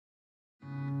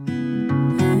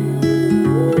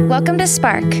Welcome to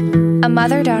Spark, a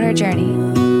mother-daughter journey.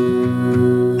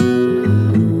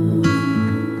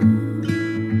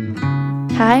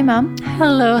 Hi, Mom.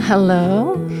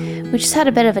 Hello. We just had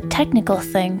a bit of a technical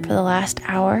thing for the last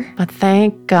hour. But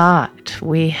thank God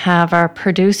we have our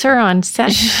producer on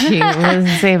set. She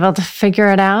was able to figure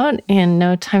it out in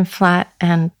no time flat,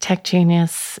 and Tech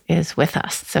Genius is with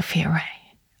us, Sophia Ray.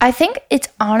 I think it's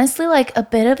honestly like a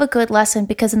bit of a good lesson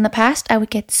because in the past I would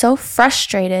get so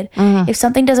frustrated if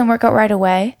something doesn't work out right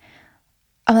away.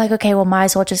 I'm like, okay, well, might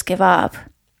as well just give up.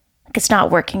 Like it's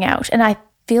not working out. And I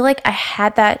feel like I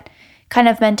had that kind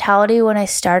of mentality when I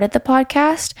started the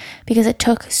podcast because it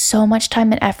took so much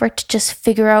time and effort to just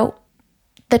figure out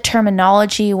the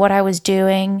terminology, what I was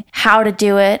doing, how to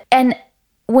do it. And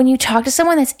when you talk to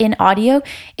someone that's in audio,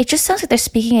 it just sounds like they're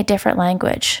speaking a different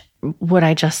language. What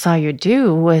I just saw you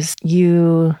do was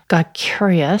you got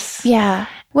curious. Yeah.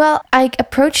 Well, I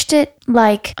approached it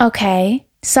like, okay,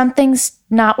 something's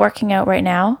not working out right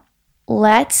now.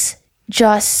 Let's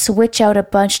just switch out a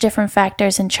bunch of different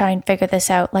factors and try and figure this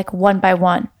out like one by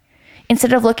one.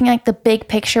 Instead of looking like the big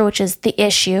picture, which is the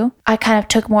issue, I kind of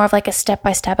took more of like a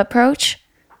step-by-step approach,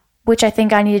 which I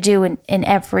think I need to do in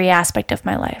every aspect of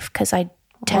my life because I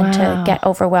tend to get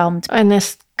overwhelmed. And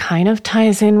this kind of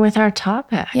ties in with our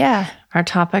topic. Yeah. Our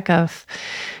topic of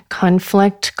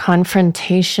conflict,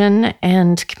 confrontation,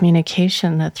 and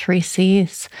communication, the 3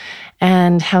 C's,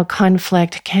 and how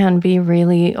conflict can be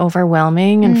really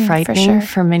overwhelming and frightening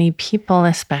for many people,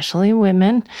 especially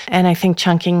women. And I think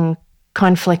chunking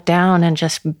conflict down and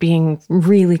just being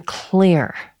really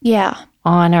clear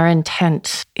on our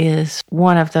intent is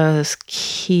one of those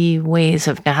key ways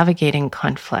of navigating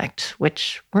conflict,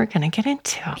 which we're going to get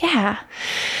into. Yeah.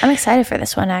 I'm excited for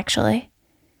this one, actually.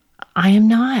 I am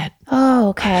not. Oh,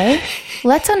 okay.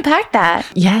 Let's unpack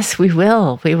that. Yes, we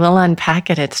will. We will unpack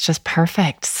it. It's just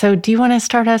perfect. So do you want to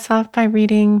start us off by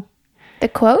reading the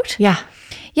quote? Yeah.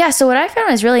 Yeah. So what I found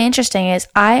was really interesting is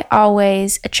I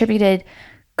always attributed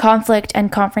conflict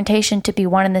and confrontation to be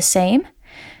one and the same,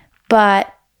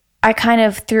 but I kind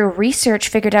of, through research,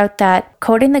 figured out that,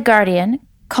 quoting The Guardian,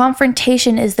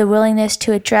 confrontation is the willingness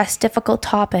to address difficult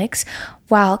topics,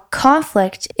 while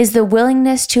conflict is the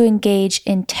willingness to engage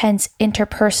in tense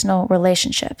interpersonal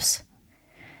relationships.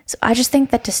 So I just think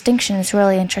that distinction is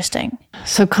really interesting.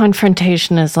 So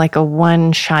confrontation is like a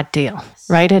one-shot deal,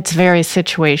 right? It's very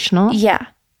situational. Yeah.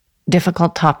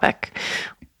 Difficult topic.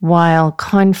 While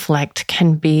conflict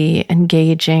can be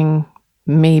engaging,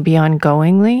 maybe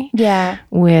ongoingly,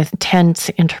 with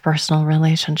tense interpersonal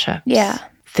relationships. Yeah.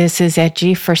 This is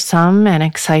edgy for some and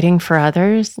exciting for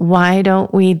others. Why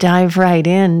don't we dive right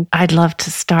in? I'd love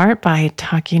to start by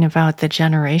talking about the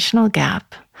generational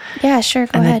gap. Yeah, sure.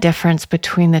 Go ahead. The difference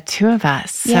between the two of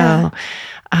us. Yeah.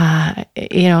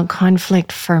 So,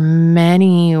 conflict for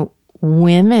many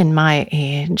women my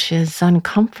age is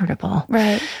uncomfortable.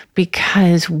 Right.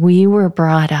 Because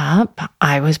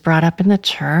I was brought up in the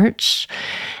church.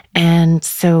 And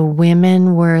so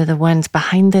women were the ones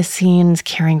behind the scenes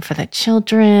caring for the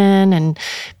children and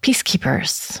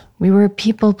peacekeepers. We were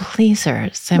people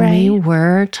pleasers and we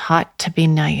were taught to be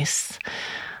nice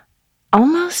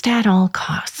almost at all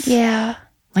costs. Yeah.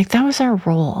 Like that was our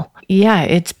role. Yeah,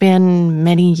 it's been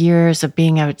many years of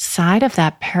being outside of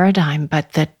that paradigm,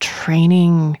 but the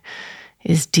training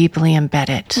is deeply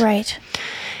embedded. Right.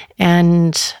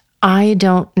 And I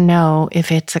don't know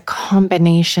if it's a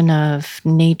combination of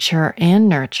nature and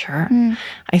nurture.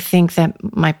 I think that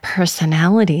my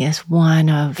personality is one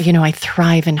of, I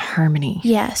thrive in harmony.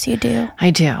 Yes, you do.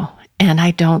 I do. And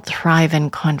I don't thrive in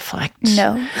conflict.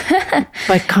 No.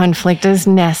 But conflict is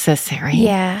necessary.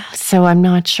 Yeah. So I'm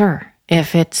not sure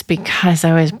if it's because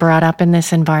I was brought up in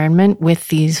this environment with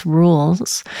these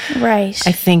rules. Right.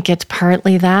 I think it's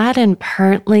partly that, and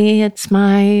partly it's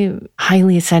my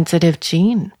highly sensitive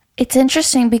gene. It's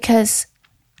interesting because,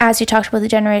 as you talked about the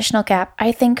generational gap,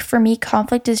 I think for me,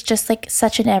 conflict is just like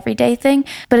such an everyday thing,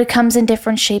 but it comes in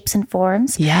different shapes and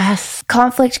forms. Yes.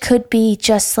 Conflict could be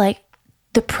just like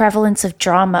the prevalence of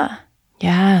drama.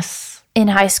 Yes. In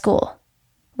high school,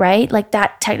 right? Like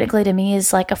that technically to me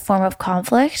is like a form of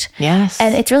conflict. Yes.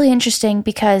 And it's really interesting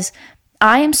because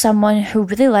I am someone who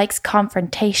really likes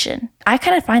confrontation. I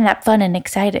kind of find that fun and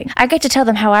exciting. I get to tell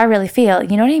them how I really feel.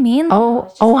 You know what I mean?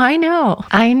 Oh, I know.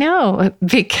 I know.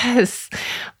 Because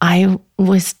I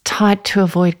was taught to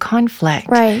avoid conflict.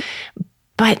 Right.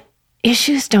 But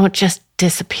issues don't just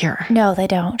disappear. No, they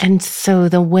don't. And so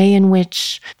the way in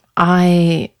which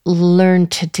I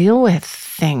learned to deal with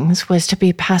things was to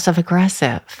be passive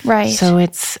aggressive. Right. So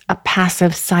it's a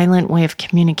passive, silent way of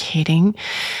communicating,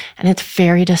 and it's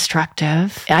very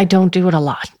destructive. I don't do it a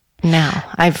lot. now.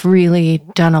 I've really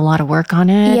done a lot of work on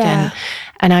it. Yeah.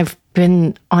 And I've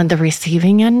been on the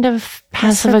receiving end of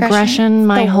passive aggression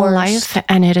my whole life.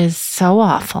 And it is so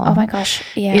awful. Oh my gosh.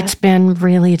 Yeah. It's been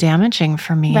really damaging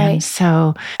for me. Right. And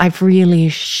so I've really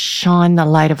shone the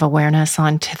light of awareness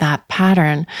onto that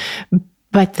pattern.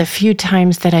 But the few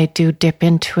times that I do dip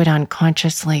into it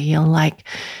unconsciously,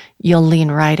 you'll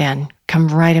lean right in, come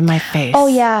right in my face. Oh,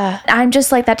 yeah. I'm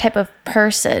just like that type of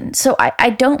person. So I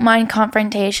don't mind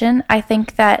confrontation. I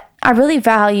think that I really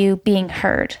value being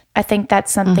heard. I think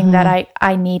that's something that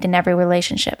I need in every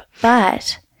relationship.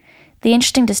 But the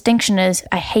interesting distinction is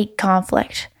I hate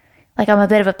conflict. Like I'm a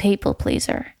bit of a people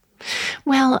pleaser.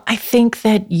 Well, I think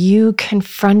that you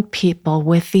confront people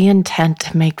with the intent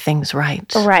to make things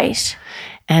right. Right.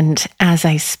 And as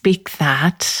I speak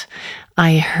that,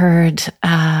 I heard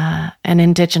an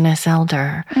Indigenous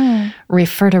elder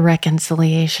refer to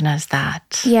reconciliation as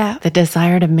that. Yeah. The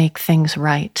desire to make things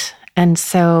right. And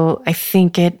so I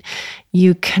think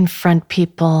you confront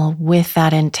people with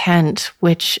that intent,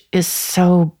 which is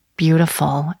so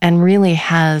beautiful and really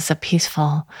has a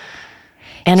peaceful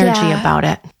energy about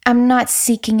it. I'm not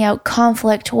seeking out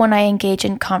conflict when I engage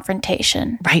in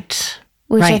confrontation. Right.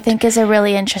 Which I think is a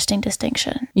really interesting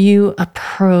distinction. You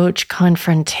approach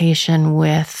confrontation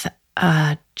with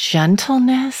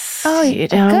gentleness,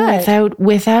 good.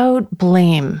 without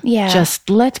blame. Yeah. Just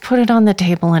let's put it on the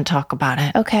table and talk about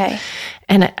it. Okay.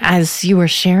 And as you were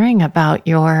sharing about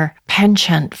your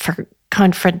penchant for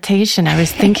confrontation, I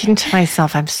was thinking to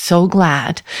myself, I'm so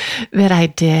glad that I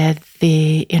did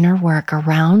the inner work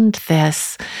around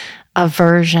this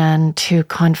aversion to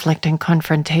conflict and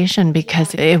confrontation,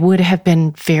 because it would have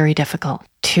been very difficult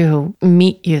to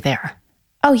meet you there.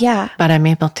 Oh, yeah. But I'm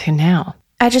able to now.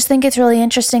 I just think it's really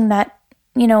interesting that,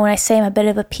 when I say I'm a bit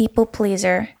of a people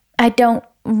pleaser, I don't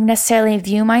necessarily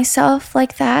view myself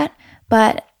like that,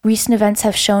 but recent events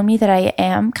have shown me that I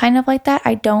am kind of like that.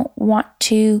 I don't want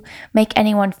to make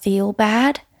anyone feel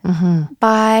bad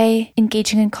by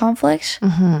engaging in conflict.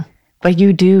 But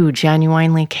you do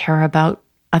genuinely care about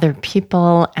other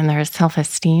people and their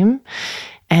self-esteem.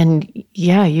 And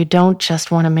yeah, you don't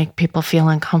just want to make people feel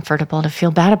uncomfortable to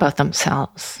feel bad about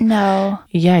themselves. No.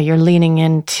 Yeah, you're leaning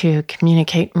in to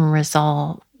communicate and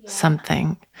resolve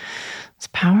something. It's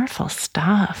powerful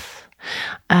stuff.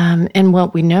 And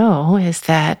what we know is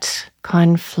that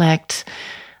conflict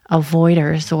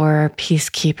avoiders or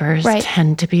peacekeepers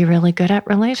tend to be really good at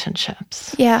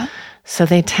relationships. Yeah. So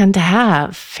they tend to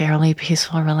have fairly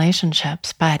peaceful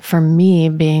relationships. But for me,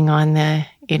 being on the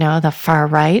far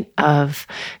right of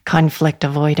conflict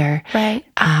avoider,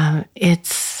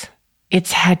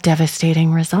 it's had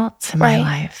devastating results in my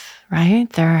life, right?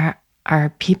 There are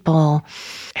people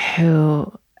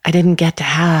who I didn't get to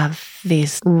have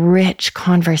these rich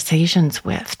conversations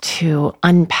with to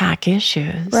unpack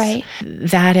issues. Right.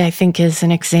 That I think is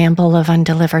an example of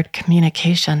undelivered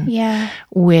communication. Yeah.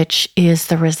 Which is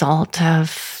the result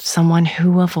of someone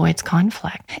who avoids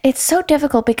conflict. It's so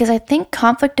difficult because I think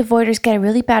conflict avoiders get a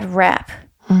really bad rep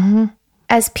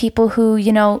as people who,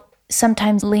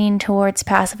 sometimes lean towards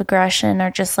passive aggression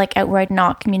or just like outright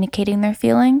not communicating their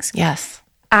feelings. Yes.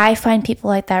 I find people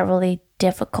like that really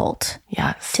difficult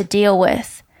to deal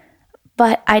with.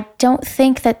 But I don't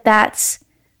think that that's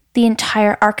the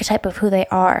entire archetype of who they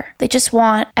are. They just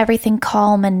want everything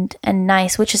calm and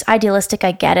nice, which is idealistic,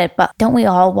 I get it, but don't we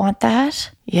all want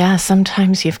that? Yeah,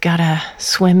 sometimes you've got to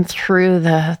swim through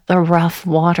the rough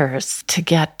waters to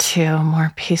get to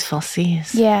more peaceful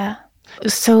seas. Yeah.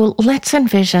 So let's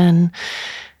envision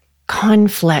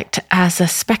conflict as a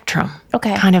spectrum.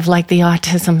 Okay. Kind of like the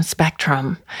autism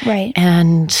spectrum. Right.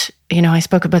 And, I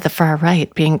spoke about the far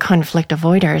right being conflict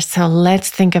avoiders. So let's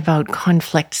think about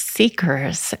conflict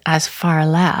seekers as far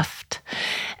left.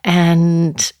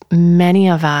 And many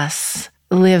of us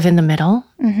live in the middle.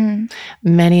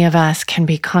 Many of us can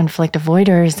be conflict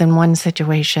avoiders in one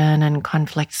situation and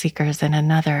conflict seekers in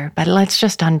another. But let's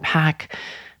just unpack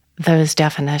those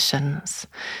definitions.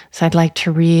 So I'd like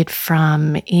to read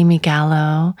from Amy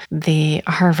Gallo, the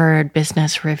Harvard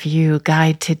Business Review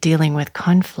Guide to Dealing with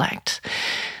Conflict.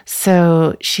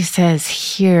 So she says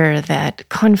here that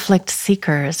conflict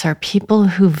seekers are people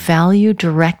who value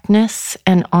directness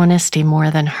and honesty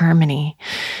more than harmony.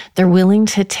 They're willing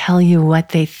to tell you what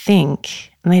they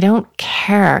think, and they don't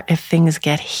care if things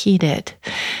get heated.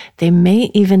 They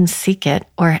may even seek it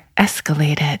or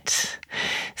escalate it.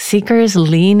 Seekers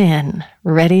lean in,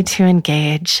 ready to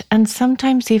engage, and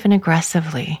sometimes even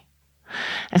aggressively.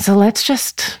 And so let's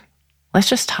just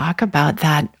talk about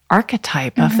that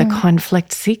archetype of the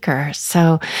conflict seeker.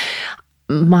 So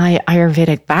my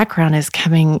Ayurvedic background is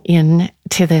coming in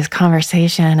to this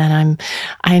conversation, and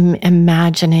I'm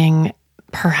imagining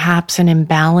perhaps an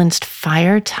imbalanced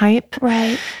fire type,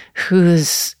 right,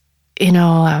 who's,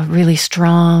 a really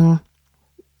strong,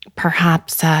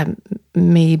 perhaps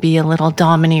maybe a little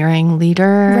domineering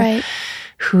leader, right,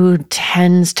 who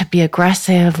tends to be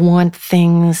aggressive, want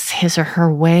things his or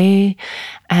her way,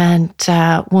 and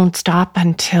won't stop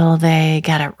until they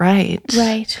get it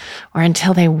right, or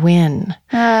until they win.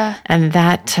 And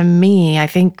that, to me, I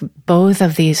think both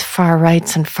of these far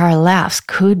rights and far lefts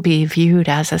could be viewed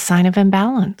as a sign of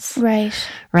imbalance. Right?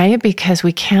 Because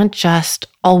we can't just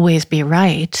always be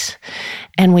right,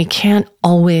 and we can't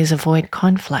always avoid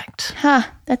conflict.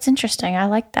 That's interesting. I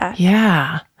like that.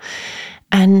 Yeah.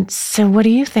 And so what do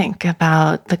you think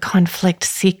about the conflict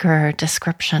seeker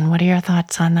description? What are your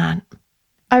thoughts on that?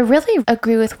 I really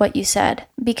agree with what you said,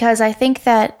 because I think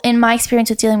that in my experience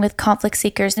with dealing with conflict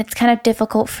seekers, it's kind of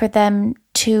difficult for them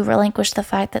to relinquish the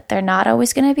fact that they're not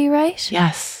always going to be right.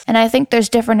 Yes. And I think there's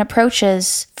different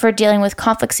approaches for dealing with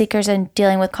conflict seekers and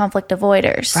dealing with conflict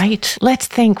avoiders. Right. Let's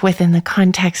think within the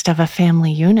context of a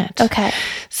family unit. Okay.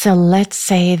 So let's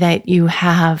say that you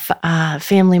have a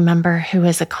family member who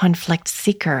is a conflict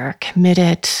seeker,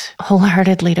 committed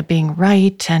wholeheartedly to being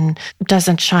right and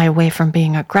doesn't shy away from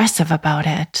being aggressive about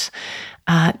it.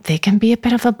 They can be a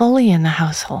bit of a bully in the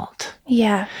household.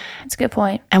 Yeah, that's a good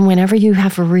point. And whenever you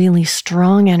have a really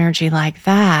strong energy like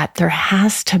that, there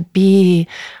has to be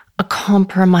a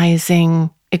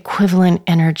compromising equivalent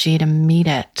energy to meet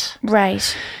it.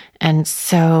 Right. And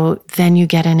so then you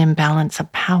get an imbalance of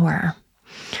power.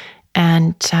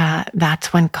 And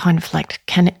that's when conflict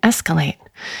can escalate.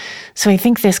 So I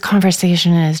think this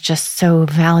conversation is just so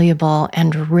valuable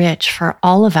and rich for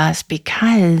all of us,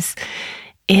 because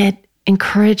it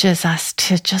encourages us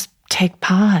to just take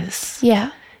pause.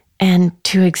 Yeah. And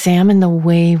to examine the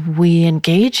way we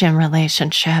engage in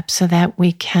relationships so that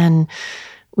we can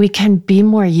be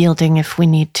more yielding if we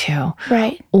need to.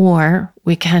 Right. Or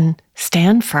we can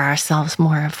stand for ourselves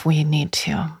more if we need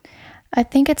to. I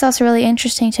think it's also really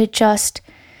interesting to just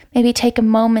maybe take a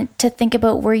moment to think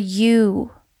about where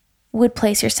you would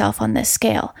place yourself on this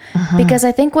scale. Because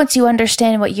I think once you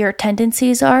understand what your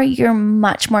tendencies are, you're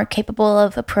much more capable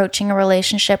of approaching a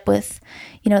relationship with,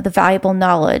 the valuable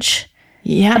knowledge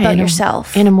about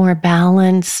yourself. In a more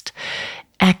balanced,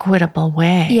 equitable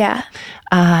way. Yeah.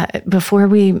 Before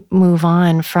we move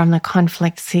on from the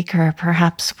conflict seeker,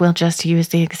 perhaps we'll just use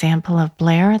the example of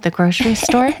Blair at the grocery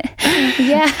store.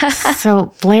 Yeah.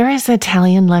 So Blair is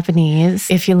Italian Lebanese.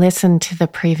 If you listen to the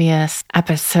previous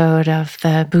episode of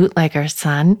The Bootlegger's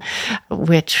Son,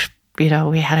 which, we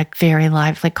had a very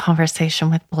lively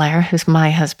conversation with Blair, who's my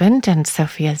husband and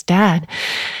Sophia's dad.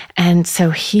 And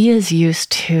so he is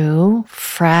used to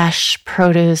fresh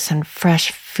produce and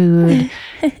fresh food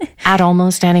at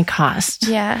almost any cost.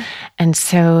 Yeah. And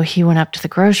so he went up to the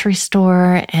grocery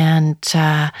store and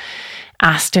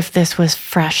asked if this was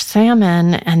fresh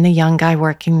salmon. And the young guy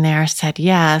working there said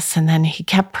yes. And then he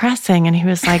kept pressing and he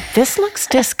was like, this looks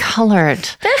discolored.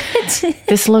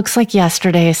 This looks like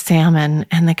yesterday's salmon.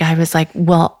 And the guy was like,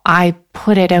 well, I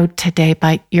put it out today,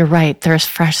 but you're right. There's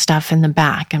fresh stuff in the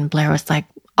back. And Blair was like,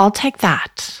 I'll take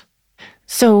that.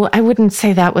 So I wouldn't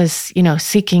say that was,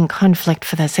 seeking conflict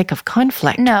for the sake of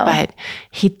conflict. No. But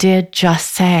he did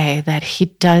just say that he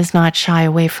does not shy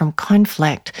away from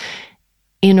conflict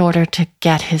in order to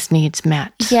get his needs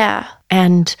met. Yeah.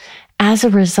 And as a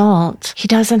result, he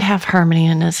doesn't have harmony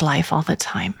in his life all the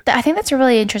time. I think that's a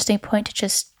really interesting point to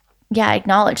just,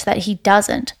 acknowledge that he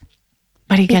doesn't.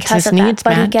 But he gets his needs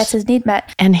met. But he gets his need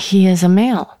met. And he is a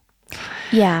male.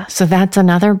 Yeah. So that's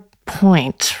another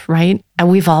point, right? And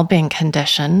we've all been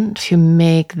conditioned to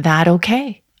make that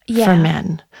okay for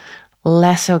men,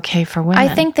 less okay for women.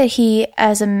 I think that he,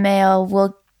 as a male,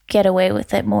 will get away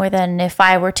with it more than if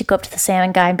I were to go up to the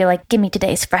salmon guy and be like, give me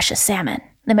today's freshest salmon.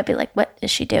 They might be like, what is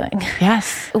she doing?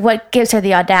 Yes. What gives her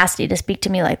the audacity to speak to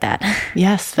me like that?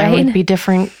 Yes, there would be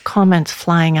different comments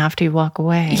flying after you walk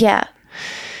away. Yeah.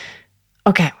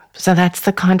 Okay, so that's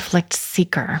the conflict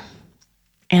seeker.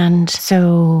 And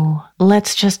so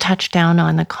let's just touch down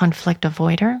on the conflict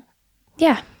avoider.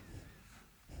 Yeah.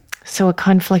 So a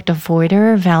conflict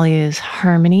avoider values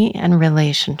harmony and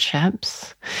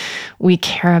relationships. We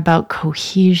care about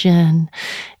cohesion,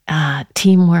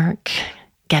 teamwork,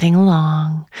 getting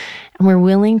along, and we're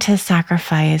willing to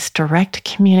sacrifice direct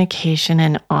communication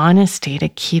and honesty to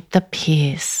keep the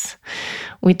peace.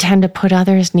 We tend to put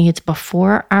others' needs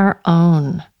before our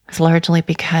own. It's largely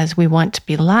because we want to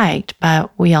be liked, but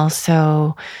we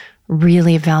also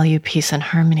really value peace and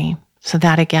harmony. So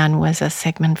that, again, was a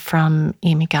segment from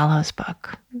Amy Gallo's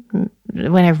book.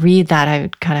 when I read that, I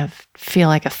would kind of feel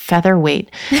like a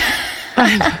featherweight.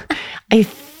 I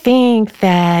think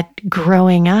that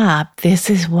growing up, this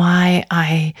is why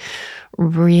I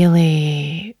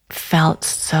really felt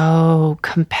so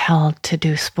compelled to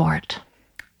do sport.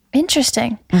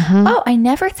 Interesting. Oh, I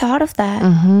never thought of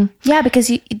that. Yeah,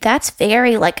 because that's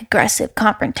very like aggressive,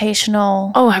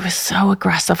 confrontational. Oh, I was so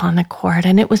aggressive on the court,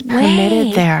 and it was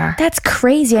permitted there. That's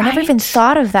crazy. I never even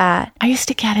thought of that. I used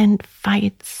to get in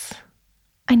fights.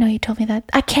 I know you told me that.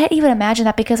 I can't even imagine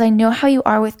that because I know how you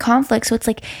are with conflict. So it's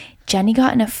like, Jenny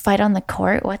got in a fight on the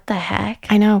court. What the heck?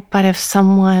 I know, but if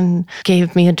someone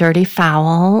gave me a dirty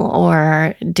foul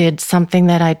or did something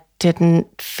that I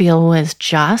didn't feel was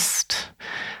just,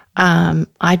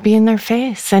 I'd be in their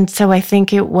face. And so I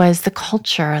think it was the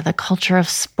culture of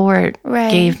sport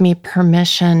gave me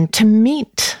permission to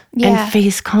meet and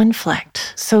face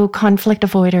conflict. So conflict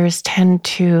avoiders tend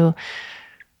to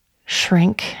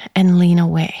shrink and lean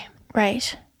away.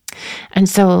 Right. And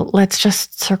so let's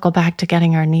just circle back to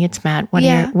getting our needs met. What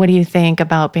do you think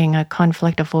about being a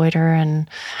conflict avoider and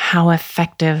how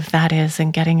effective that is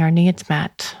in getting our needs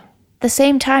met? The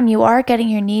same time, you are getting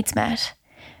your needs met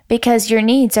because your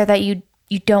needs are that you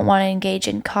don't want to engage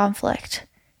in conflict.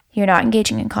 You're not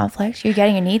engaging in conflict. You're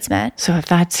getting your needs met. So if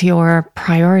that's your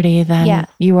priority, then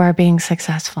you are being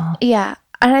successful. Yeah.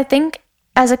 And I think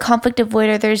as a conflict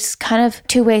avoider, there's kind of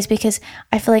two ways because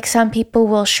I feel like some people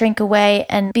will shrink away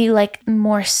and be like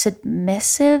more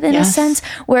submissive in a sense,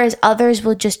 whereas others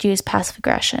will just use passive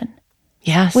aggression.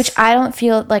 Yes. Which I don't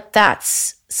feel like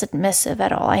that's submissive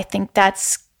at all. I think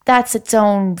that's its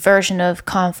own version of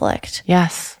conflict.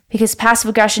 Yes. Because passive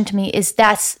aggression to me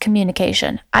that's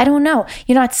communication. I don't know.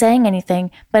 You're not saying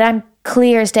anything, but I'm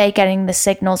clear as day getting the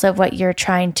signals of what you're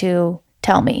trying to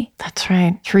tell me. That's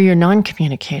right. Through your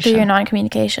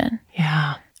non-communication.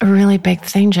 Yeah. A really big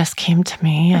thing just came to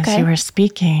me as you were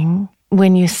speaking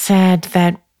when you said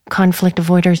that conflict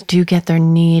avoiders do get their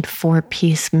need for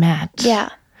peace met. Yeah.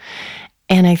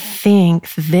 And I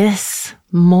think this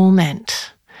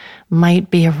moment might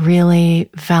be a really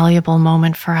valuable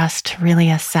moment for us to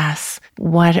really assess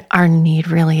what our need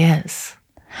really is.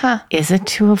 Is it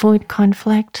to avoid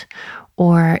conflict,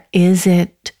 or is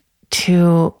it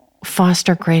to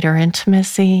foster greater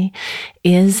intimacy?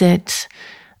 Is it,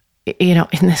 in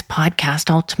this podcast,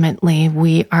 ultimately,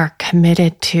 we are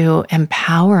committed to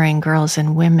empowering girls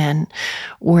and women.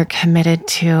 We're committed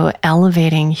to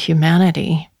elevating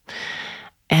humanity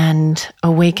and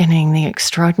awakening the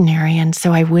extraordinary. And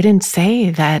so I wouldn't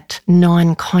say that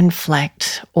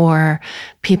non-conflict or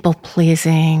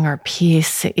people-pleasing or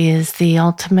peace is the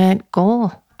ultimate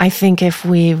goal. I think if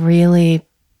we really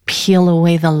peel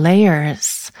away the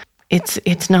layers,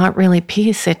 it's not really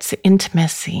peace, it's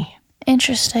intimacy.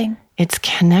 Interesting. It's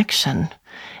connection.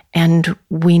 And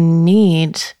we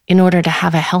need, in order to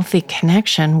have a healthy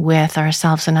connection with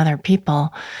ourselves and other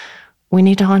people, we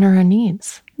need to honor our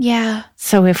needs. Yeah.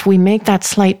 So if we make that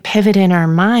slight pivot in our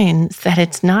minds that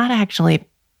it's not actually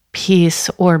peace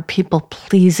or people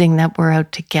pleasing that we're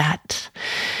out to get,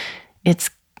 it's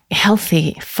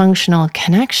healthy, functional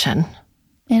connection.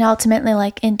 And ultimately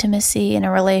like intimacy in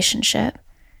a relationship.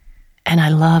 And I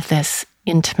love this.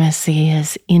 Intimacy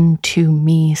is into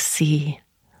me see.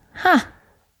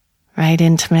 Right?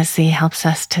 Intimacy helps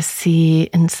us to see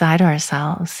inside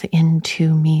ourselves,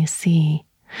 into me see.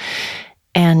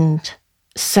 And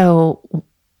so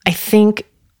I think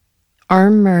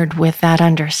armored with that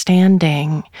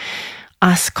understanding,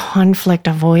 us conflict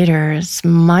avoiders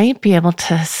might be able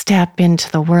to step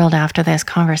into the world after this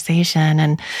conversation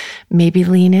and maybe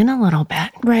lean in a little bit.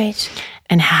 Right.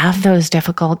 And have those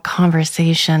difficult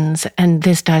conversations. And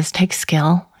this does take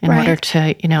skill in order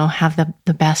to, have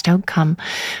the best outcome.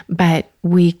 But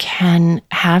we can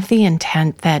have the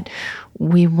intent that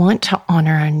we want to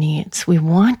honor our needs. We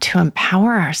want to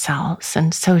empower ourselves.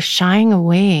 And so shying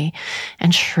away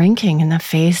and shrinking in the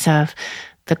face of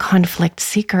the conflict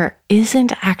seeker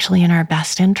isn't actually in our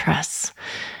best interests.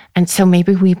 And so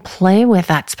maybe we play with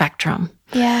that spectrum.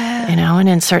 Yeah. And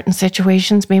in certain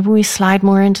situations, maybe we slide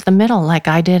more into the middle like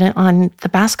I did on the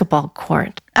basketball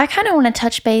court. I kind of want to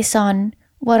touch base on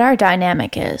what our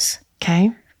dynamic is.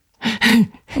 Okay.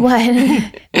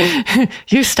 What?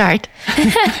 You start.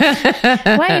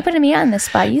 Why are you putting me on the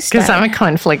spot? You start. Because I'm a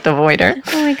conflict avoider.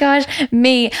 Oh my gosh.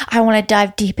 Me, I want to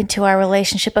dive deep into our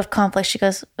relationship of conflict. She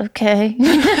goes, okay.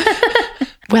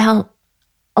 Well,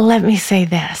 let me say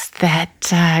this,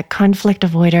 that conflict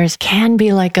avoiders can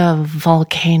be like a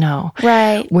volcano.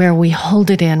 Right. Where we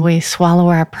hold it in, we swallow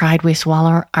our pride, we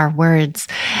swallow our words,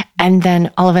 And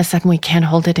then all of a sudden we can't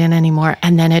hold it in anymore.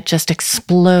 And then it just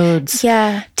explodes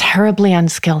terribly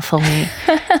unskillfully.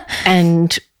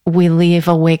 And we leave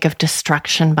a wake of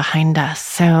destruction behind us.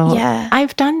 So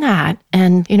I've done that.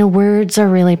 And, words are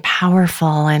really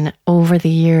powerful. And over the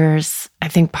years, I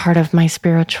think part of my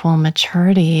spiritual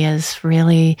maturity is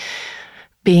really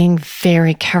being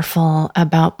very careful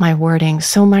about my wording,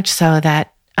 so much so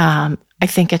that I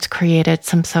think it's created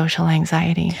some social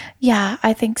anxiety. Yeah,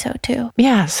 I think so too.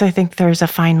 Yeah, so I think there's a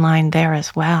fine line there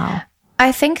as well.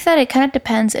 I think that it kind of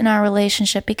depends in our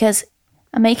relationship, because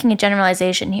I'm making a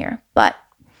generalization here, but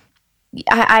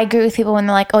I agree with people when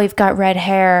they're like, oh, you've got red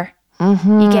hair,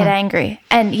 you get angry.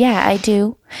 And yeah, I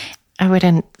do. I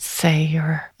wouldn't say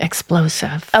you're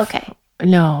explosive. Okay.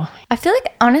 No. I feel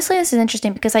like, honestly, this is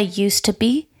interesting because I used to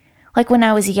be. Like when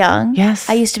I was young,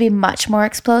 I used to be much more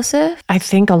explosive. I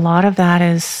think a lot of that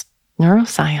is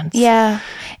neuroscience. Yeah.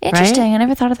 Interesting. Right? I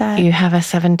never thought of that. You have a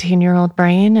 17-year-old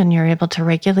brain and you're able to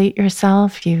regulate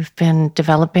yourself. You've been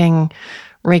developing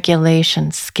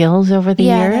regulation skills over the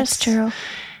years. Yeah, that's true.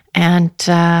 And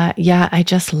I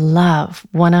just love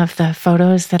one of the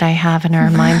photos that I have in our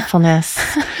mindfulness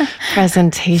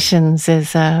presentations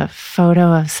is a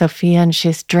photo of Sophia, and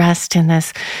she's dressed in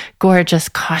this gorgeous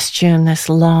costume, this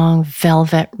long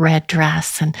velvet red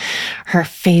dress, and her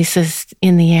face is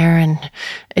in the air and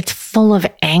it's full of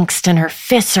angst and her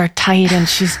fists are tight and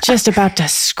she's just about to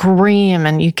scream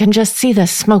and you can just see the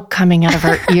smoke coming out of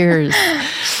her ears.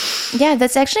 Yeah,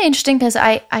 that's actually interesting because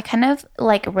I kind of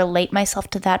like relate myself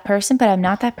to that person, but I'm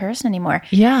not that person anymore.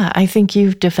 Yeah, I think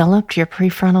you've developed your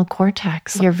prefrontal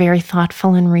cortex. You're very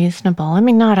thoughtful and reasonable. I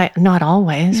mean, not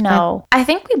always. No, I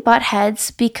think we butt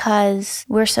heads because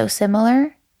we're so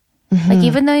similar. Like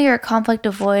even though you're a conflict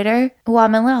avoider, well,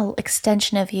 I'm a little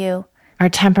extension of you. Our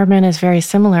temperament is very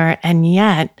similar, and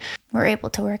yet we're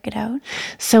able to work it out.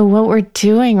 So what we're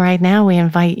doing right now, we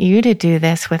invite you to do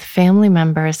this with family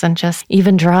members and just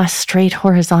even draw a straight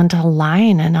horizontal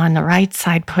line, and on the right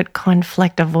side, put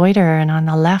conflict avoider, and on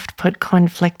the left, put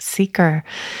conflict seeker,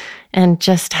 and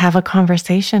just have a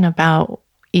conversation about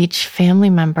each family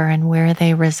member and where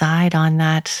they reside on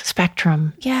that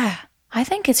spectrum. Yeah. I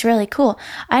think it's really cool.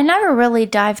 I never really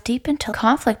dived deep into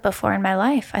conflict before in my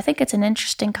life. I think it's an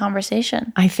interesting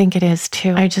conversation. I think it is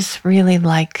too. I just really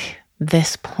like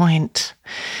this point.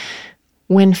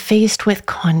 When faced with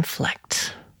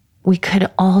conflict, we could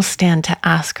all stand to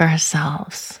ask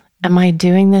ourselves, am I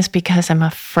doing this because I'm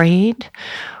afraid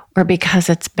or because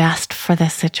it's best for the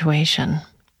situation?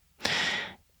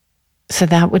 So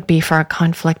that would be for a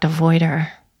conflict avoider.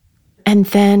 And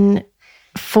then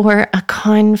for a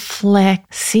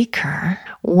conflict seeker,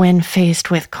 when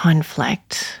faced with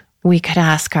conflict, we could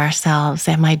ask ourselves,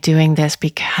 am I doing this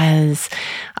because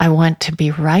I want to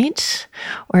be right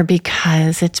or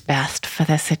because it's best for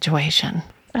the situation?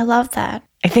 I love that.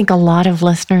 I think a lot of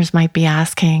listeners might be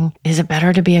asking, is it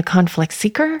better to be a conflict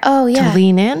seeker? Oh, yeah. To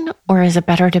lean in, or is it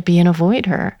better to be an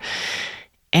avoider?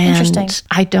 And interesting.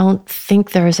 I don't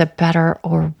think there's a better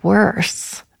or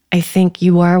worse. I think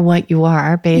you are what you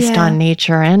are based on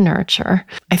nature and nurture.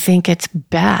 I think it's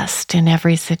best in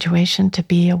every situation to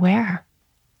be aware.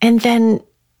 And then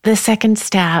the second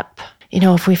step,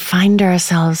 if we find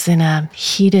ourselves in a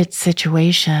heated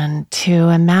situation, to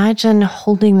imagine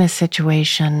holding the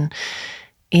situation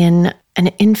in an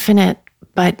infinite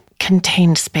but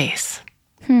contained space.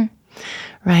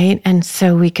 Right? And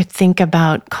so we could think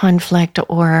about conflict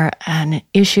or an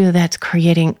issue that's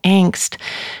creating angst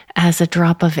as a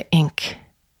drop of ink.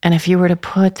 And if you were to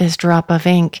put this drop of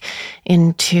ink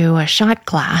into a shot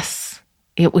glass,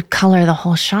 it would color the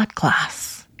whole shot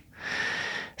glass.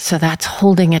 So that's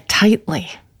holding it tightly.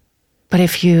 But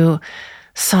if you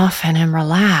soften and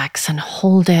relax and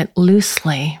hold it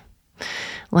loosely,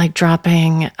 like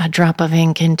dropping a drop of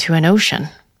ink into an ocean,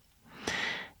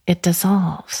 it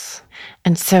dissolves.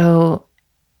 And so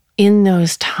in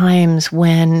those times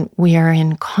when we are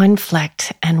in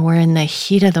conflict and we're in the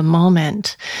heat of the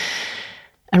moment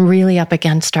and really up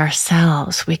against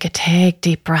ourselves, we could take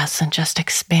deep breaths and just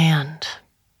expand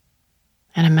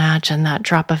and imagine that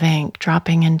drop of ink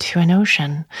dropping into an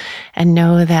ocean and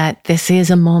know that this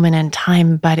is a moment in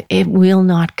time, but it will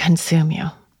not consume you.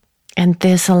 And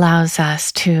this allows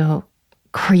us to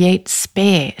create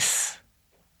space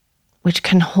which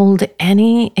can hold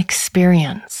any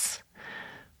experience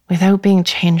without being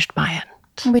changed by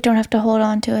it. We don't have to hold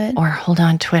on to it. Or hold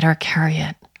on to it or carry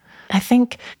it. I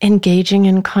think engaging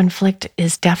in conflict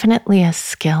is definitely a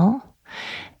skill.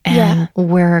 And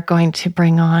we're going to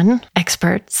bring on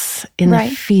experts in the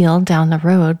field down the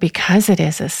road because it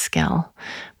is a skill.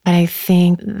 But I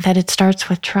think that it starts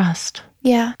with trust.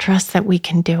 Yeah. Trust that we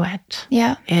can do it.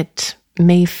 Yeah. It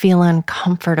may feel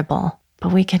uncomfortable,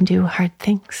 but we can do hard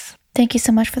things. Thank you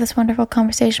so much for this wonderful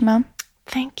conversation, Mom.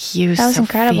 Thank you, That was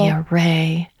Sophia incredible.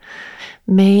 Ray.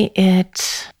 May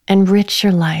it enrich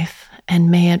your life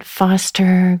and may it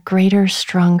foster greater,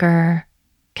 stronger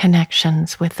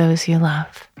connections with those you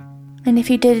love. And if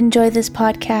you did enjoy this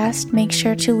podcast, make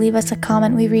sure to leave us a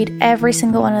comment. We read every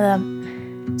single one of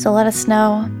them. So let us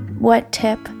know what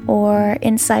tip or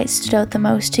insight stood out the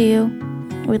most to you.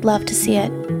 We'd love to see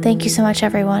it. Thank you so much,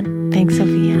 everyone. Thanks,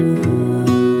 Sophia.